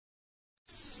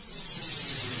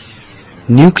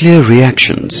Nuclear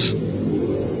reactions.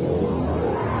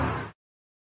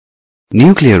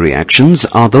 Nuclear reactions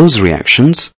are those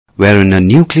reactions wherein a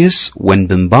nucleus, when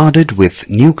bombarded with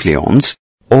nucleons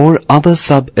or other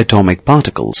subatomic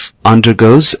particles,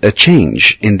 undergoes a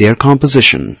change in their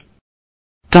composition.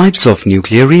 Types of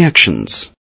nuclear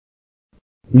reactions.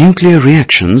 Nuclear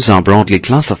reactions are broadly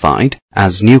classified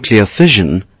as nuclear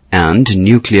fission and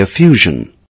nuclear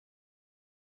fusion.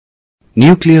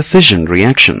 Nuclear fission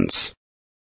reactions.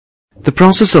 The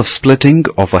process of splitting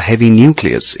of a heavy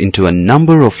nucleus into a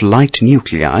number of light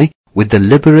nuclei with the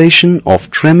liberation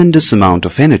of tremendous amount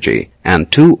of energy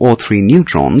and 2 or 3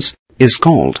 neutrons is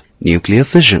called nuclear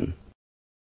fission.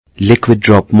 Liquid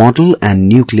drop model and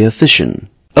nuclear fission.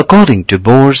 According to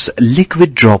Bohr's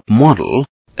liquid drop model,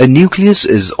 a nucleus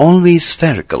is always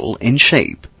spherical in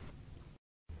shape.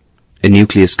 A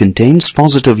nucleus contains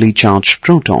positively charged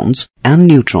protons and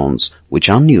neutrons which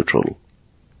are neutral.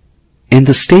 In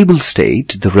the stable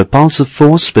state, the repulsive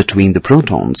force between the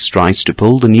protons tries to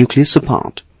pull the nucleus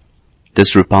apart.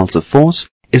 This repulsive force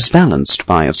is balanced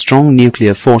by a strong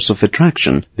nuclear force of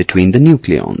attraction between the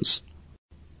nucleons.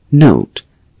 Note,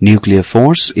 nuclear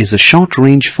force is a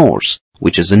short-range force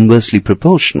which is inversely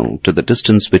proportional to the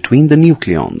distance between the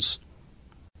nucleons.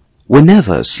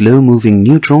 Whenever slow-moving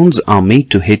neutrons are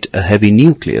made to hit a heavy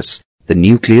nucleus, the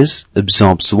nucleus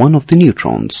absorbs one of the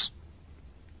neutrons.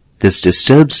 This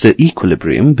disturbs the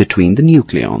equilibrium between the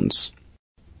nucleons.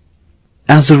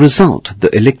 As a result,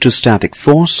 the electrostatic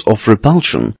force of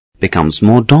repulsion becomes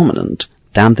more dominant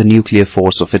than the nuclear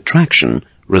force of attraction,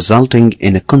 resulting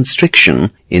in a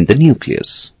constriction in the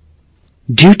nucleus.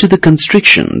 Due to the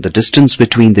constriction, the distance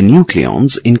between the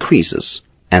nucleons increases,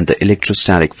 and the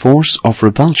electrostatic force of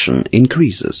repulsion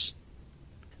increases.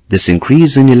 This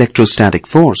increase in electrostatic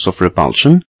force of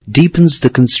repulsion deepens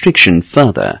the constriction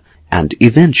further, and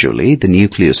eventually the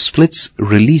nucleus splits,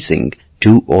 releasing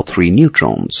 2 or 3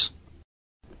 neutrons.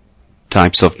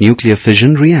 Types of nuclear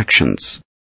fission reactions.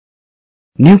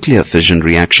 Nuclear fission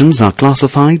reactions are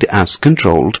classified as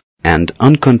controlled and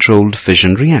uncontrolled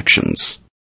fission reactions.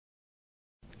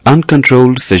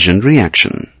 Uncontrolled fission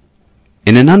reaction.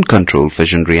 In an uncontrolled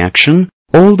fission reaction,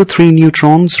 all the 3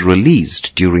 neutrons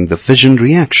released during the fission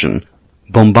reaction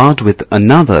bombard with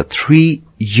another 3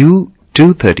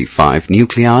 U-235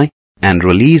 nuclei and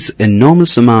release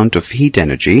enormous amount of heat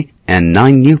energy and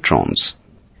 9 neutrons.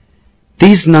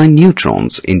 These 9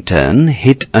 neutrons in turn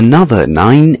hit another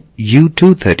 9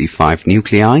 U-235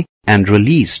 nuclei and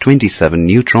release 27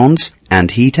 neutrons and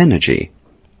heat energy.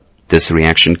 This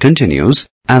reaction continues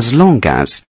as long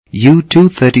as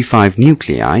U-235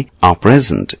 nuclei are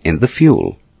present in the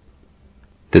fuel.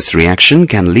 This reaction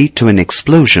can lead to an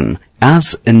explosion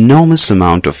as enormous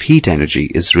amount of heat energy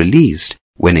is released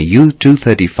when a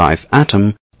U-235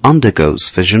 atom undergoes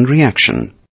fission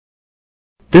reaction.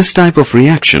 This type of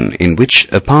reaction, in which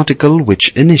a particle which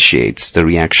initiates the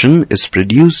reaction is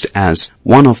produced as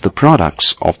one of the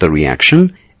products of the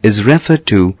reaction, is referred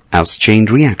to as chain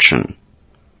reaction.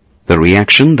 The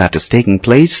reaction that is taking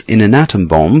place in an atom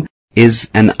bomb is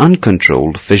an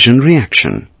uncontrolled fission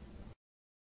reaction.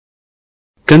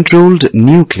 Controlled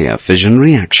nuclear fission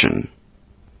reaction.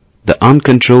 The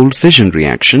uncontrolled fission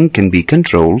reaction can be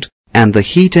controlled, and the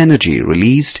heat energy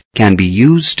released can be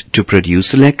used to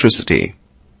produce electricity.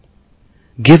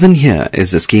 Given here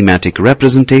is a schematic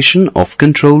representation of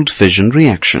controlled fission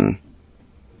reaction.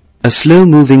 A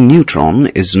slow-moving neutron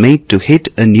is made to hit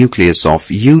a nucleus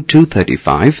of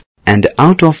U-235, and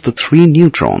out of the 3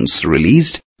 neutrons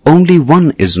released, only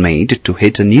 1 is made to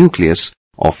hit a nucleus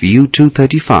of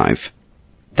U-235.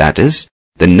 That is,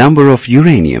 the number of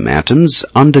uranium atoms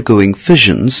undergoing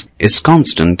fissions is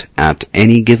constant at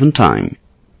any given time.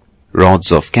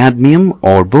 Rods of cadmium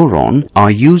or boron are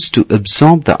used to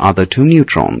absorb the other 2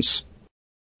 neutrons.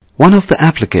 One of the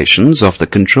applications of the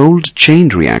controlled chain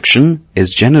reaction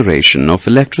is generation of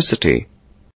electricity.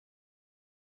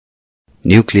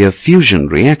 Nuclear fusion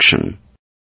reaction.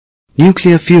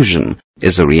 Nuclear fusion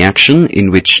is a reaction in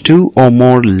which 2 or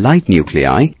more light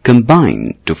nuclei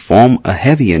combine to form a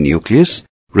heavier nucleus,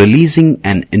 releasing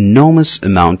an enormous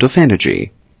amount of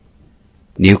energy.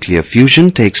 Nuclear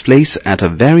fusion takes place at a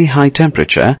very high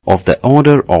temperature of the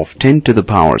order of 10 to the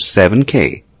power 7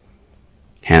 K.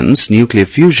 Hence, nuclear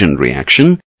fusion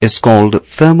reaction is called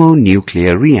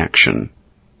thermonuclear reaction.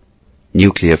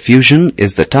 Nuclear fusion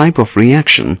is the type of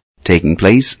reaction taking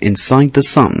place inside the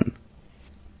Sun.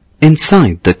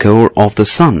 Inside the core of the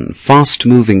Sun,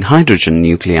 fast-moving hydrogen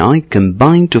nuclei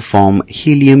combine to form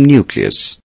helium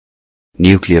nucleus.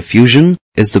 Nuclear fusion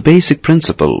is the basic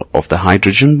principle of the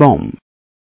hydrogen bomb.